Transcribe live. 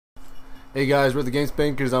Hey guys, we're the Game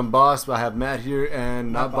Spankers. I'm Boss. I have Matt here,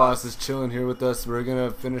 and not Boss is chilling here with us. We're gonna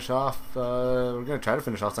finish off. We're gonna try to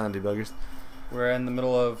finish off Silent Debuggers. We're in the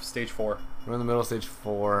middle of stage 4. We're in the middle of stage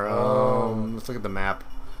 4. Let's look at the map.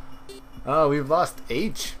 Oh, we've lost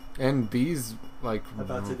H, and B's like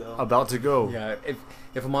about to go. Yeah,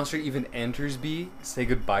 if a monster even enters B, say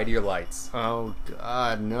goodbye to your lights. Oh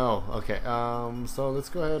God, no. Okay. So let's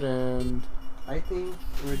go ahead and. I think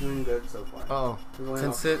we're doing good so far. Oh,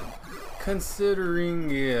 Considering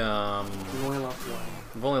we've only lost one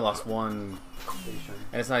we've only lost one, station.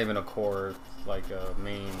 and it's not even a core, like a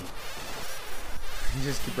main. You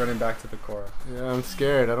just keep running back to the core. yeah. I'm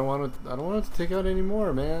scared. I don't want it to take out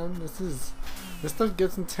anymore, man. This stuff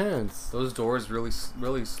gets intense. Those doors really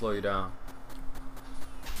slow you down.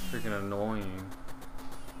 Freaking annoying.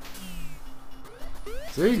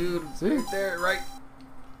 See, Dude, see. right there, right.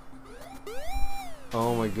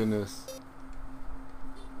 Oh my goodness.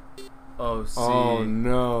 Oh, see. Oh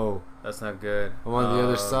no. That's not good. I'm on the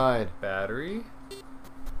other side. Battery?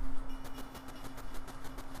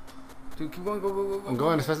 Dude, keep going, go. I'm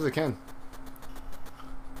going as fast as I can.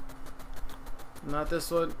 Not this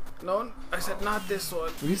one. No, I said not this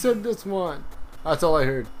one. You said this one. That's all I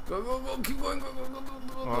heard. Go, keep going, go.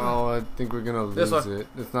 Oh, I think we're gonna This lose one. it.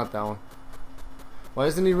 It's not that one. Why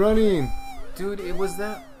isn't he running? Dude, it was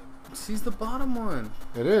that. She's the bottom one.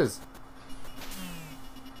 It is.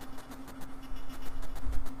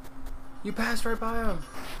 You passed right by him.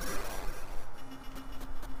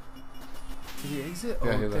 Did he exit?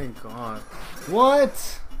 Yeah, Oh, he left. thank God.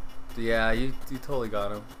 What? Yeah, you totally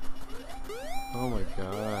got him. Oh my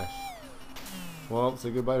gosh. Well,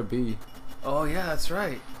 say goodbye to B. Oh, yeah, that's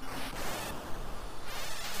right.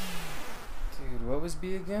 Dude, what was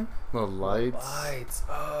B again? The lights. Lights.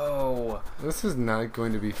 Oh. This is not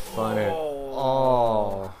going to be fun at Oh.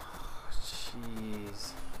 all.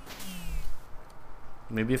 Jeez.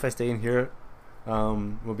 Maybe if I stay in here,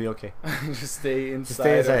 we'll be okay. Just stay inside. Just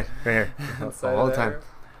stay inside, right here, Inside the whole of time. there.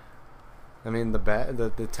 I mean,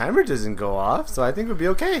 the timer doesn't go off, so I think we'll be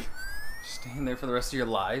okay. Stay in there for the rest of your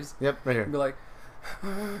lives. Yep, right here. Be like,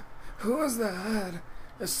 who is that?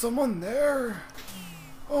 Is someone there?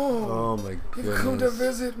 Oh my you've come to goodness.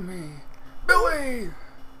 visit me. Billy!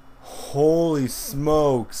 Holy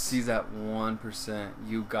smokes. Sees that 1%.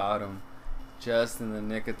 You got him. Just in the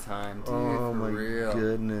nick of time, dude. Oh for my real.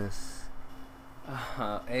 goodness.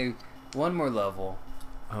 Hey, one more level.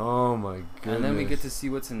 Oh my goodness. And then we get to see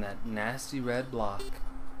what's in that nasty red block.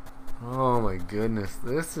 Oh my goodness.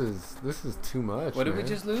 This is too much. What did we man.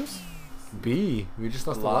 just lose? B. We just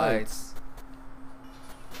lost the lights.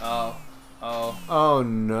 Oh. Oh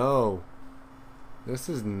no. This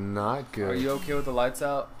is not good. Are you okay with the lights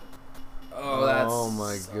out? Oh, that's. Oh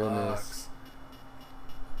my goodness.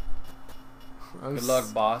 Good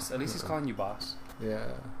luck, boss. At least he's calling you boss. Yeah.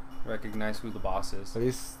 Recognize who the boss is. At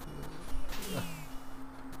least.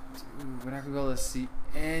 Dude, we're not gonna be able to see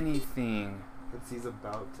anything. He's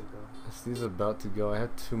about to go. He's about to go. I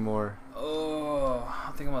have 2 more. Oh,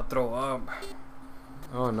 I think I'm gonna throw up.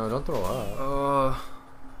 Oh no! Don't throw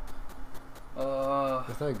up.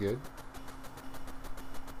 That's not good.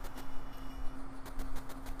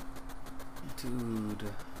 Dude.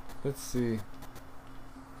 Let's see.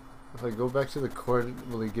 If I go back to the court,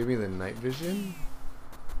 will he give me the night vision?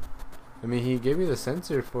 I mean, he gave me the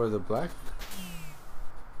sensor for the black.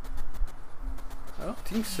 I don't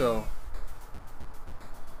think so.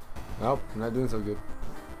 Nope, I'm not doing so good.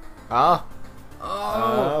 Ah!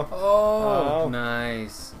 Oh, Oh.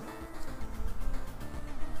 nice.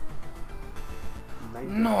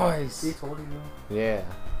 Nice. He Nice. told you. Yeah.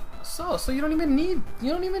 So you don't even need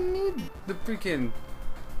the freaking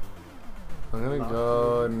I'm gonna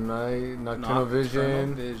go nocturnal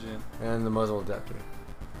vision and the muzzle adapter.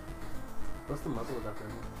 What's the muzzle adapter?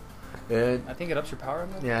 I think it ups your power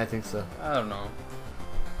level. Yeah, I think so. I don't know.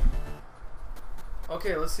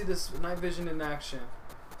 Okay, let's see this night vision in action.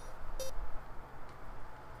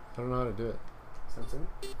 I don't know how to do it. Sensor?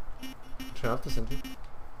 Turn off the sensor.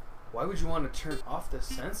 Why would you want to turn off the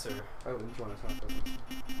sensor? Why wouldn't you want to talk about it?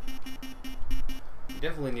 You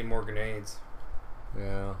definitely need more grenades.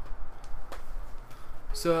 Yeah.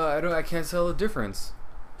 So I can't tell the difference.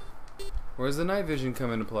 Where's the night vision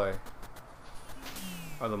come into play?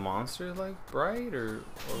 Are the monsters like bright or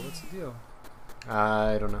what's the deal?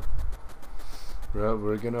 I don't know. Bro,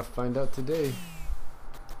 we're gonna find out today.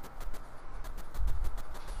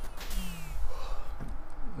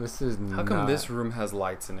 This is How come this room has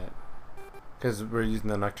lights in it? Because we're using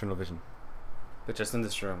the nocturnal vision. But just in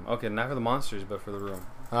this room. Okay, not for the monsters, but for the room.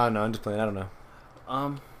 Oh no, I'm just playing. I don't know.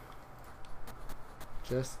 Um,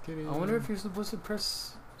 Just kidding. I wonder if you're supposed to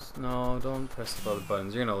press No, don't press the other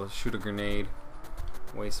buttons. You're gonna shoot a grenade.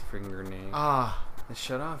 Waste a freaking grenade. Ah, It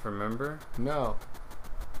shut off, remember? no.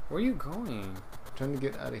 Where are you going? I'm trying to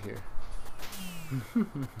get out of here. Oh,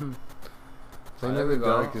 Playing there in we the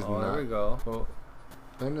go. dark is Oh, not. there we go. Well,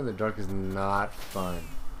 playing in the dark is not fun.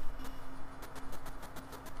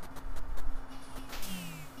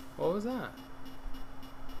 What was that?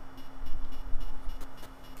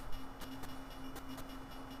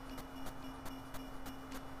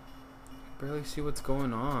 Barely see what's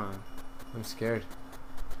going on. I'm scared.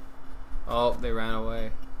 Oh, they ran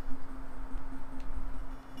away.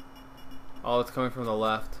 Oh, it's coming from the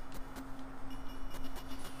left.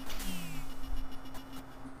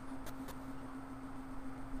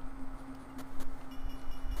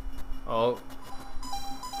 Oh,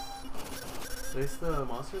 At least the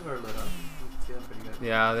monsters are lit up. You can see them pretty good.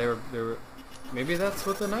 yeah, they were. Maybe that's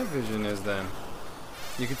what the night vision is then.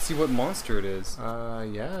 You can see what monster it is.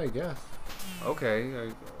 Yeah, I guess.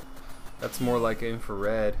 Okay, that's more like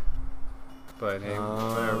infrared. But hey,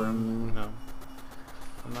 whatever. No,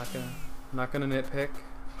 I'm not gonna nitpick.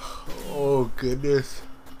 Oh, goodness.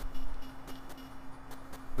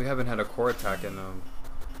 We haven't had a core attack in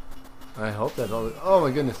I hope that all. Oh,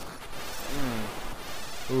 my goodness.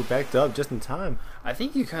 Ooh, backed up just in time. I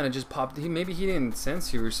think you kind of just popped. Maybe he didn't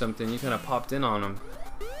sense you or something. You kind of popped in on him.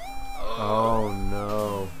 Oh,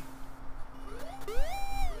 no.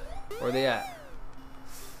 Where are they at?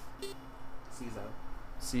 C's out.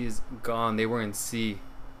 C is gone. They were in C.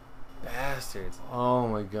 Bastards. Oh,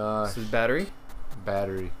 my gosh. So battery.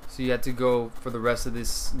 Battery. So you had to go for the rest of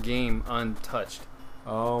this game untouched.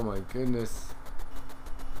 Oh, my goodness.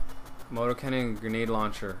 Motor cannon and grenade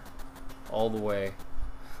launcher. All the way.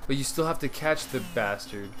 But you still have to catch the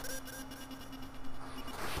bastard.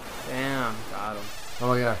 Damn. Got him. Oh,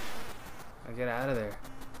 my gosh. Now get out of there.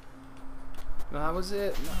 No, that was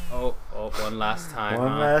it. No. Oh, one last time.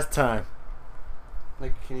 One last time.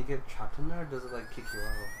 Like, can you get trapped in there, or does it like kick you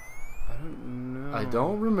out? I don't know. I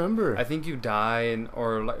don't remember. I think you die,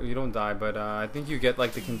 or like, you don't die, but I think you get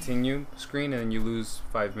like the continue screen, and then you lose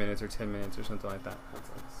 5 minutes or 10 minutes or something like that. That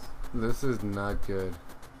sucks. This is not good.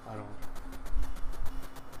 I don't.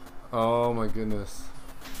 Oh, my goodness.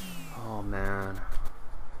 Oh man.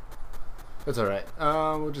 It's alright.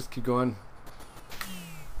 We'll just keep going.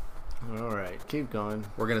 Alright, keep going.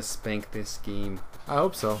 We're gonna spank this game. I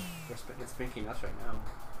hope so. It's spanking us right now.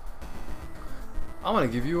 I'm gonna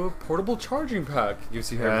give you a portable charging pack. You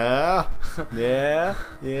see here. Yeah. Yeah.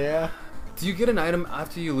 Yeah. Do you get an item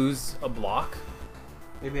after you lose a block?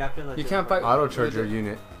 Maybe after like You can't fight- Auto charger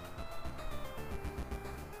unit.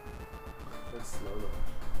 That's slow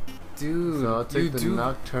though. Dude, So I'll take you the do.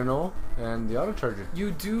 nocturnal and the auto charger.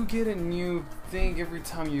 You do get a new thing every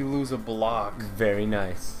time you lose a block. Very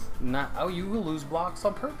nice. Not oh, you will lose blocks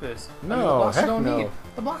on purpose. I mean, No, the blocks heck you don't no. need.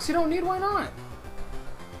 The blocks you don't need. Why not?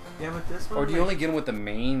 Yeah, but this one. Or do you like, only get them with the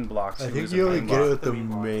main blocks? I think lose a you only main get block? it with The the main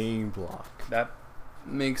block. main block. That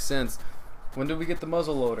makes sense. When did we get the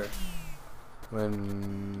muzzle loader?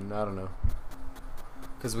 When I don't know.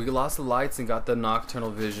 Because we lost the lights and got the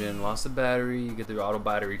nocturnal vision. Lost the battery. You get the auto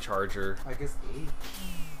battery charger. I guess 8.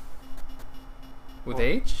 With Oh.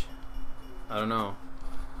 H? I don't know.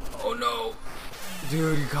 Oh no!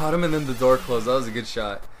 Dude, you caught him and then the door closed. That was a good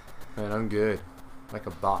shot. Man, I'm good. Like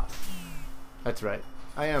a boss. That's right.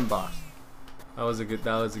 I am boss. That was a good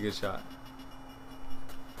shot.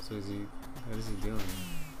 So is he what is he doing?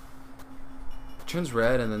 It turns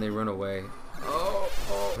red and then they run away. Oh,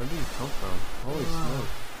 Where did you come from? Holy smoke.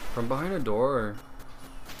 from behind a door.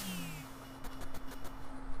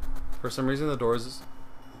 For some reason the doors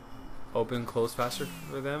open close faster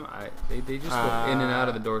for them. They just go in and out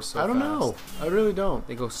of the doors so I don't fast. know. I really don't.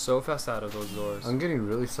 They go so fast out of those doors. I'm getting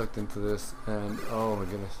really sucked into this, and oh my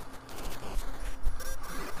goodness.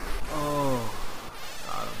 Oh,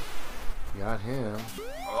 got him. Got him.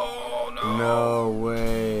 Oh no! No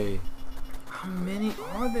way. How many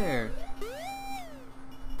are there?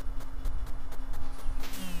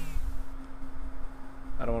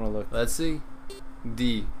 I don't want to look. Let's see.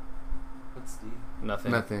 D. What's D?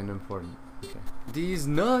 Nothing. Nothing important. Okay. D's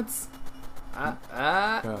nuts. No,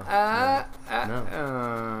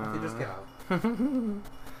 They just get out.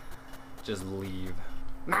 Just leave.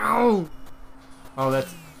 No. Oh,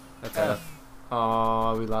 that's That's F. F.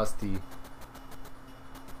 Oh, we lost D.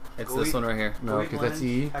 It's Go this eat- one right here. No, Go eat because that's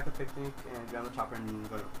lunch, E. Pack a picnic and get on the chopper and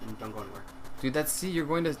don't go anywhere. Dude, that's C. You're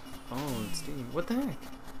going to. Oh, it's D. What the heck?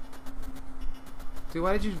 Dude,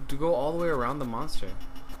 why did you go all the way around the monster?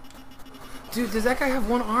 Dude, does that guy have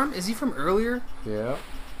one arm? Is he from earlier? Yeah.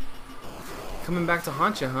 Coming back to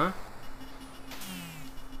haunt you, huh?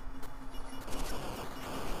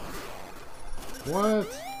 What?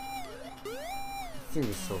 This thing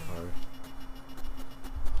is so hard.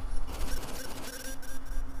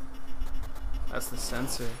 That's the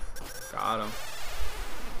sensor. Got him.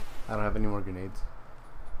 I don't have any more grenades.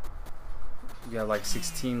 You got like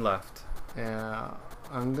 16 left. Yeah,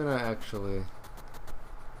 I'm gonna actually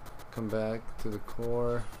come back to the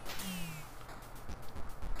core.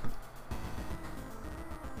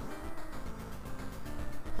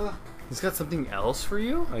 He's got something else for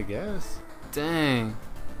you? I guess. Dang.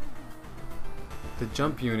 The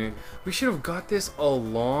jump unit. We should have got this a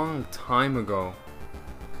long time ago.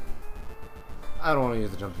 I don't want to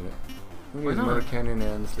use the jump unit. I'm Why gonna use the motor not? cannon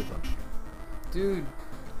and the sleep launch. Dude.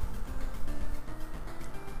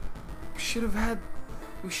 We should have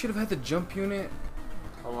had the jump unit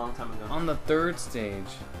A long time ago. on the 3rd stage.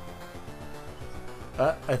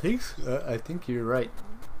 I think you're right,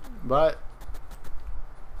 but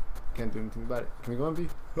can't do anything about it. Can we go on B?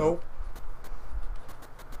 Nope.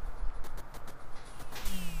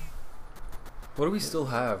 What do we still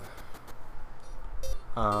have?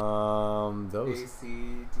 A, Those C,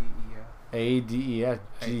 D, E, F. A, D, E, F,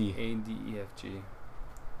 G. A, D, E, F, G.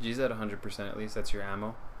 G's at 100% at least. That's your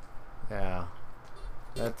ammo. Yeah,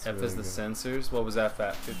 that's F really is the good. sensors. What was F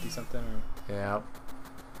at? 50 something? Or? Yeah.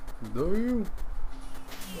 Do you?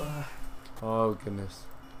 Oh goodness.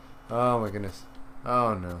 Oh my goodness.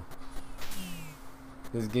 Oh no.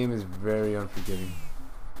 This game is very unforgiving.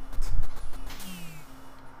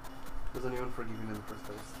 Was anyone forgiving in the first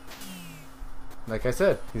place? Like I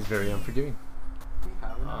said, he's very unforgiving. We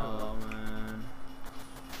haven't. Oh man.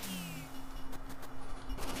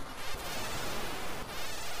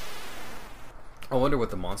 I wonder what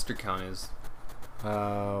the monster count is.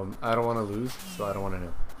 I don't want to lose, so I don't want to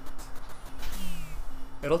know.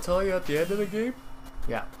 It'll tell you at the end of the game?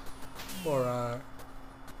 Yeah. Alright.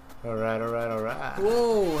 Alright, alright, alright.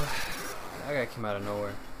 Whoa! That guy came out of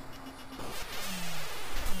nowhere.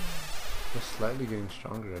 They're slightly getting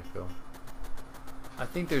stronger, I feel. I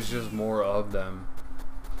think there's just more of them.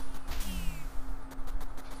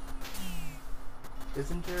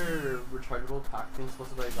 Isn't your rechargeable pack thing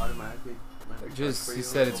supposed to like automatically like recharge Just for he you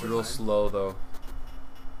said like, it's over real time? slow though.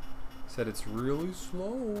 He said it's really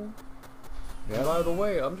slow. And Yeah. by the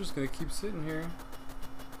way, I'm just gonna keep sitting here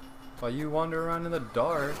while you wander around in the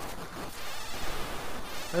dark.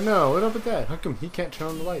 I know. What up with that? How come he can't turn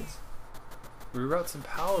on the lights? Reroute some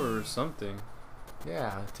power or something.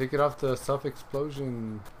 Yeah, take it off the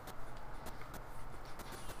self-explosion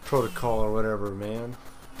protocol or whatever, man.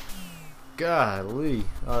 Golly.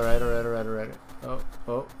 Alright, alright, alright, alright. Oh,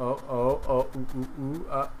 oh, oh, oh, oh, ooh,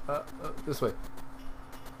 this way.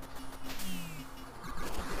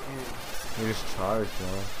 Damn, He just charged,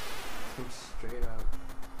 man. came straight up.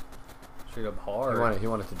 Straight up hard. He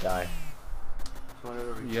wanted to die. Just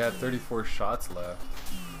wanted to You had 34 shots left.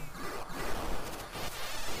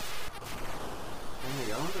 And the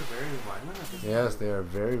yellow ones are very violent at this Yes, point. they are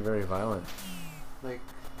very, very violent. Like,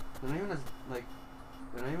 they're not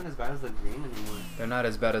even as bad as the green anymore. They're not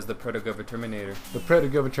as bad as the Predator Terminator. The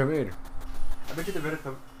Predator Terminator. I bet you the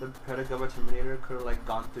Predator Terminator could have like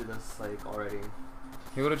gone through this like already.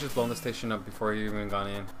 He would have just blown the station up before he even gone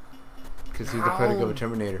in. Because he's the Predator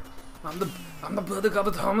Terminator. I'm the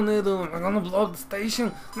Predator Terminator. I'm gonna blow up the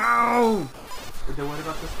station. No! But then what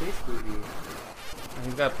about the space booty?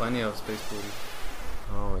 He's got plenty of space booty.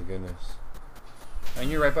 Oh my goodness. And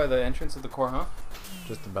you're right by the entrance of the core, huh?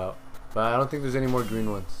 Just about. But I don't think there's any more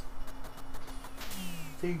green ones.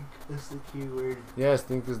 Think is the key word. Yes,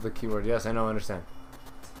 think is the keyword. Yes, I know, I understand.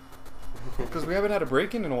 Because we haven't had a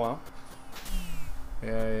break-in in a while. Yeah,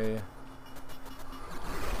 yeah, yeah.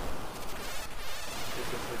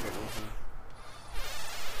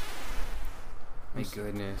 My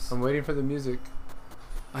goodness. I'm waiting for the music.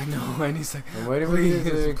 I know, and he's like, I'm waiting for the please,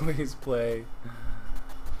 music. please play.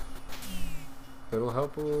 Little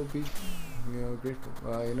help will be, grateful.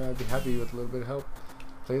 I'd be happy with a little bit of help.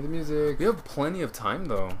 Play the music. We have plenty of time,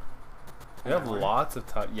 though. We have lots of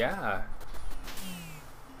time. Yeah.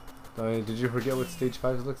 Did you forget what stage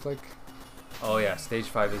 5 looks like? Oh, yeah, stage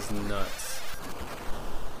 5 is nuts.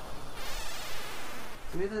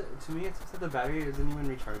 To me, it seems that the battery isn't even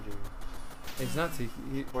recharging. It's not...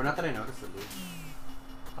 Or not that I noticed at least.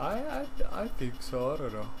 I think so. I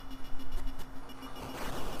don't know.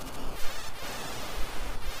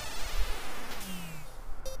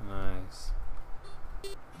 Nice.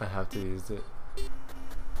 I have to use it.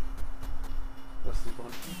 The sleep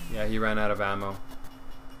one. Yeah, he ran out of ammo.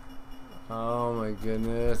 Oh my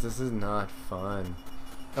goodness, this is not fun.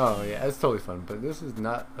 Oh yeah, it's totally fun, but this is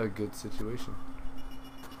not a good situation.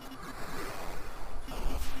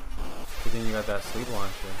 But then you got that sleep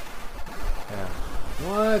launcher. Yeah.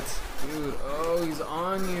 What? Dude, oh, he's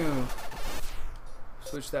on you.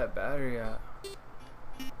 Switch that battery out.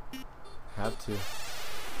 Have to.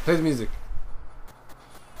 Play the music.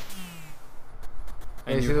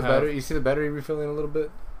 Hey, And you see the battery? You see the battery refilling a little bit?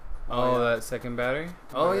 Oh, yeah. that second battery?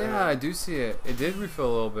 Oh, yeah, I do see it. It did refill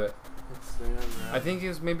a little bit. It's I I think it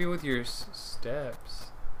was maybe with your steps.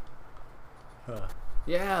 Huh.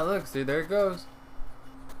 Yeah, look, see, there it goes.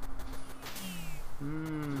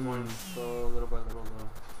 Going slow, little by little though.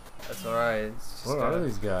 That's alright. It's just What are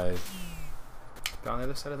these guys? on the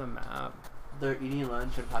other side of the map. They're eating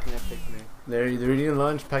lunch and packing a picnic. They're eating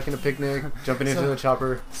lunch, packing a picnic, jumping into the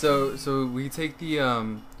chopper. So we take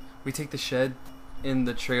the shed in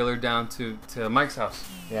the trailer down to Mike's house.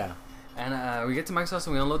 Yeah. And we get to Mike's house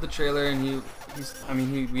and we unload the trailer and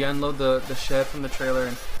we unload the shed from the trailer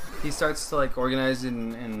and he starts to like organize it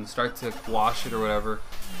and start to wash it or whatever.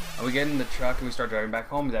 And we get in the truck and we start driving back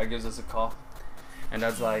home. Dad gives us a call, and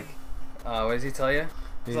Dad's like, "What does he tell you?"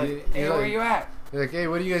 He's like, "Hey, where are you at?" They're like, "Hey,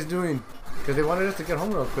 what are you guys doing?" Because they wanted us to get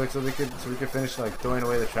home real quick so we could finish like throwing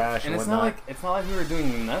away the trash and And it's whatnot. not like we were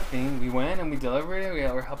doing nothing. We went and we delivered it. We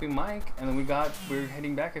were helping Mike, and then we were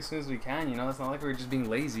heading back as soon as we can. You know, it's not like we were just being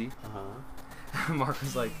lazy. Mark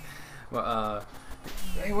was like, well,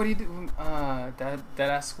 "Hey, what do you do?" Dad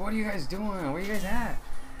asked, "What are you guys doing? Where are you guys at?"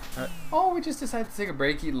 Oh, we just decided to take a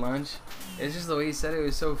break, eat lunch. It's just the way he said it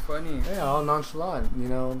was so funny. Yeah, all nonchalant, you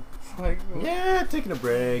know. Like, Yeah, taking a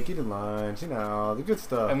break, eating lunch, you know, the good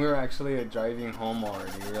stuff. and we were actually driving home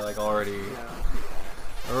already. We were like already.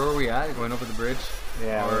 Yeah. Where were we at? Going over the bridge?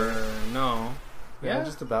 Yeah. Or no? Yeah,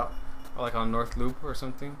 just about. Or like on North Loop or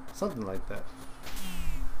something. Something like that.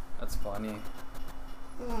 That's funny.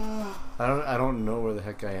 I don't know where the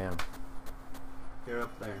heck I am. You're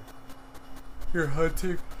up there. You're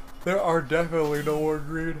hunting. There are definitely no more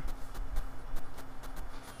green.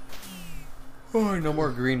 Oh, no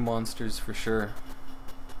more green monsters for sure.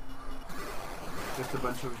 Just a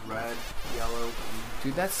bunch of red, yellow.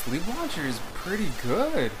 Dude, that sleep launcher is pretty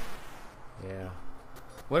good. Yeah.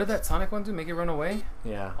 What did that Sonic one do? Make it run away?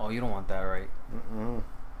 Yeah. Oh, you don't want that, right? Mm-mm.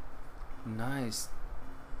 Nice.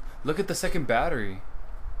 Look at the second battery.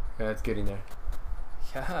 Yeah, it's getting there.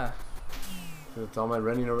 Yeah. It's all my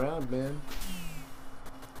running around, man.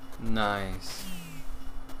 Nice.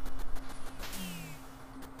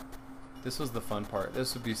 This was the fun part.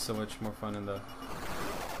 This would be so much more fun in the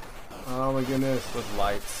Oh my goodness. with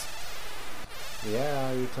lights.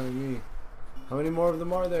 Yeah, you're telling me. How many more of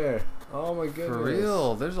them are there? Oh my goodness. For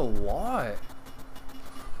real, there's a lot.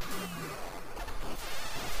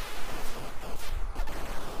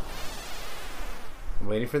 I'm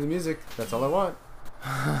waiting for the music. That's all I want.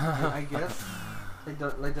 I guess. Like,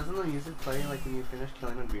 doesn't the music play like when you finish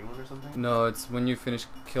killing a green one or something? No, it's when you finish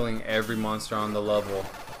killing every monster on the level.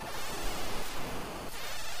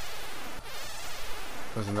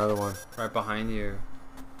 There's another one. Right behind you.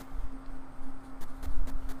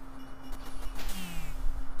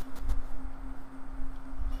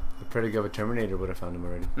 The pretty of a Terminator would have found him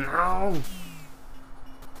already. No!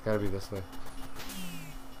 It's gotta be this way.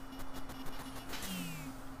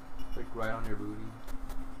 Like right on your booty.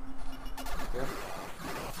 Yep.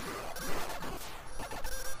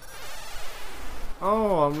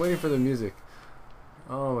 Oh, I'm waiting for the music.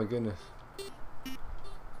 Oh my goodness.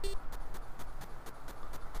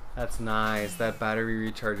 That's nice. That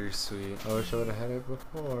battery recharger is sweet. I wish I would have had it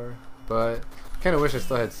before. But kind of wish I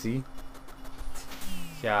still had C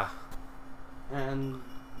Yeah. And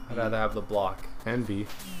I'd rather have the block. and B.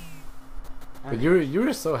 But and you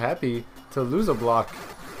were so happy to lose a block.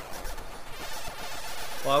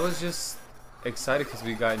 Well, I was just excited because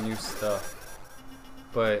we got new stuff.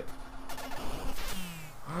 But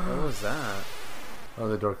what was that? Oh,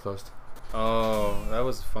 the door closed. Oh, that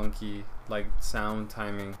was funky. Like sound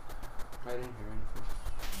timing. I didn't hear anything.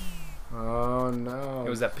 Oh no. It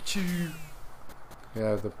was that pachoo.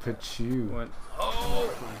 Yeah, the Pichu. Went,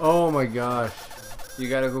 oh! Oh my gosh. You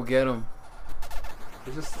gotta go get him.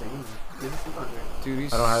 He's just staying there. He's just sleep on there. Dude,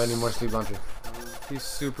 he's I don't have any more sleep launcher. He's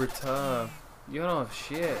super tough. You don't have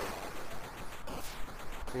shit.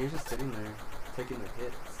 And he's just sitting there, taking the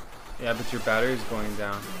hits. Yeah, but your battery's going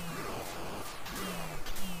down.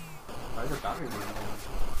 Why is the battery going down?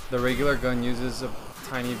 The regular gun uses a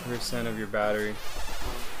tiny % of your battery.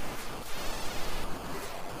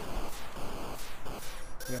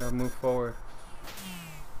 You gotta move forward.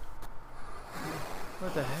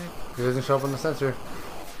 What the heck? It doesn't show up on the sensor.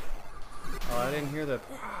 Oh, I didn't hear that.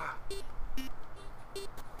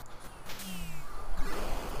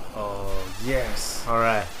 Oh, yes.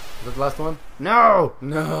 Alright. Is that the last one? No!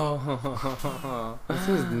 No! This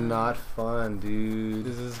is not fun, dude.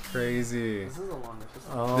 This is crazy. crazy. This is the longest.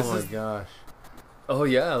 Oh This my is- gosh. Oh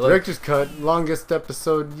yeah, look. Director's cut, longest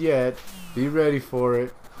episode yet. Be ready for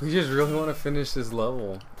it. We just really want to finish this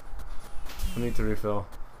level. I need to refill.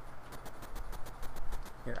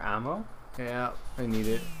 Your ammo? Yeah, I need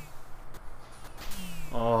it.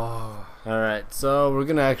 Oh. Alright, so we're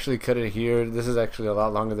gonna actually cut it here. This is actually a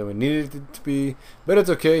lot longer than we needed it to be, but it's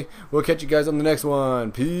okay. We'll catch you guys on the next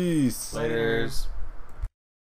one. Peace. Laters.